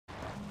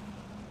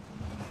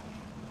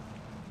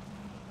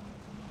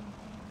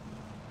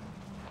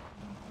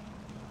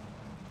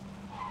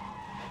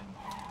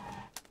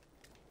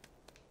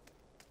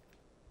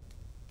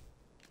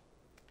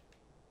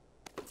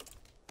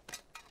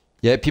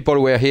Yeah, people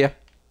were here.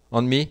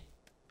 On me.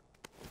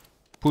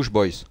 Push,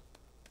 boys.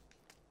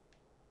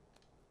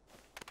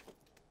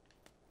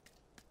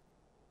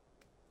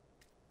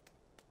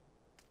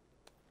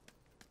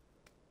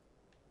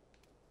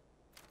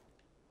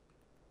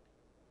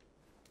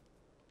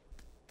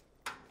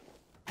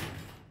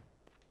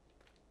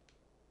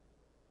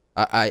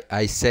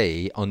 I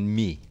say on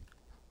me.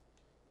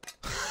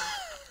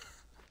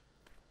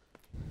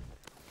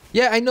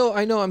 Yeah, I know.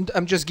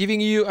 I'm just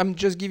giving you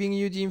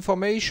the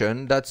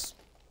information. That's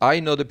I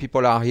know the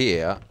people are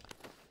here.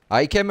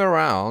 I came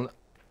around.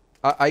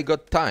 I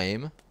got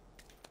time.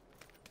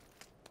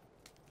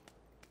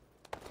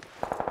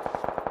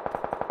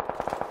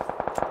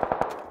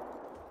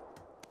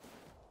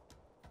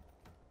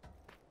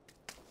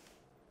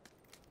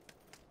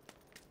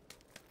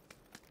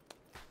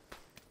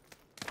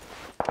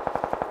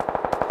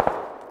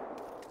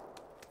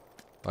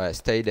 Alright,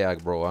 stay there,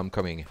 bro. I'm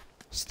coming.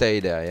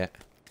 Stay there, yeah.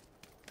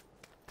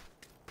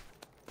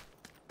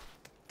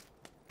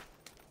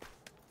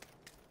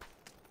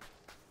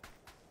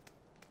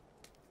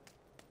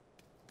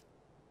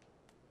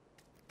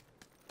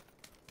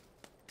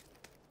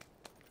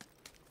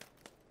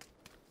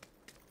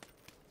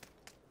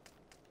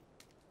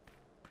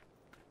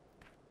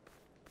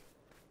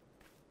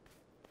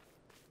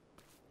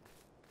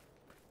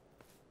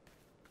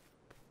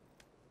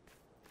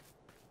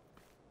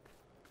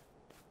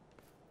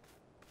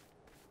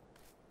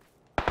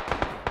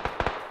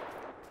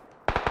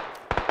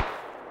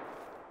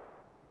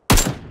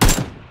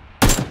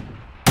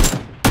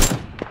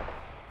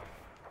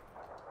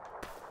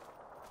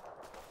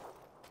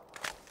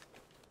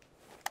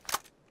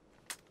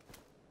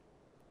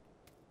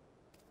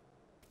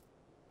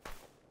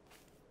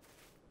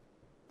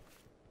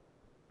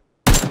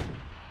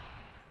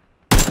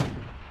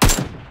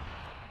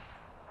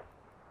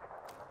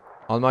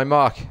 On my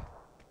mark.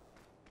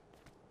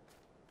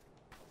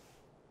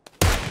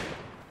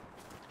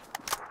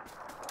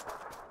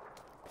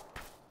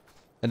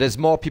 And there's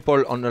more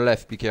people on the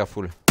left. Be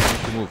careful. Need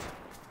to move.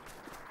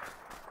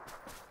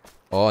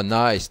 Oh,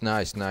 nice,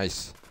 nice,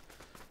 nice.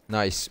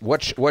 Nice.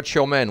 Watch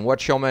your man.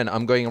 Watch your man.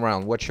 I'm going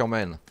around. Watch your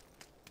man.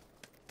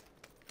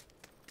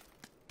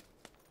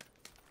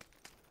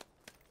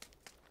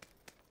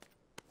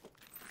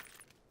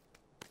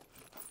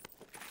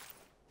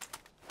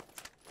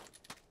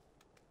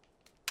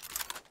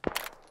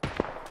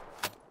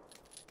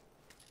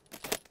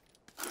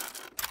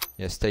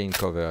 Yeah, stay in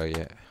cover,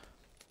 yeah.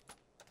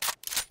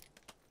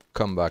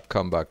 Come back,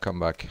 come back, come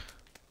back.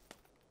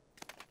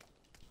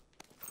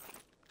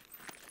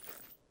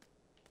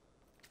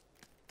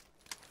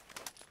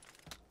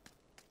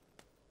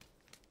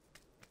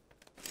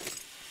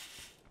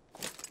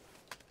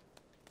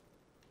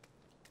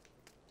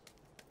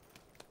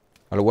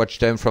 I'll watch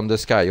them from the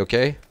sky,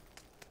 okay?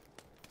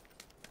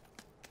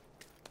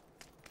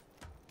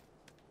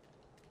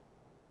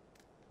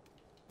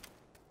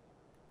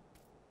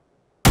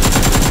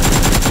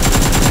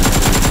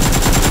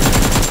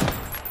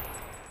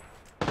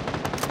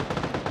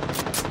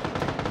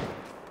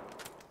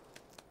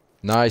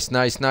 Nice,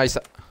 nice, nice.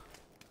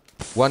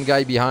 One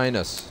guy behind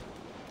us.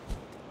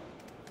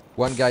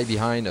 One guy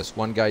behind us.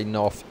 One guy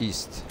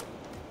northeast.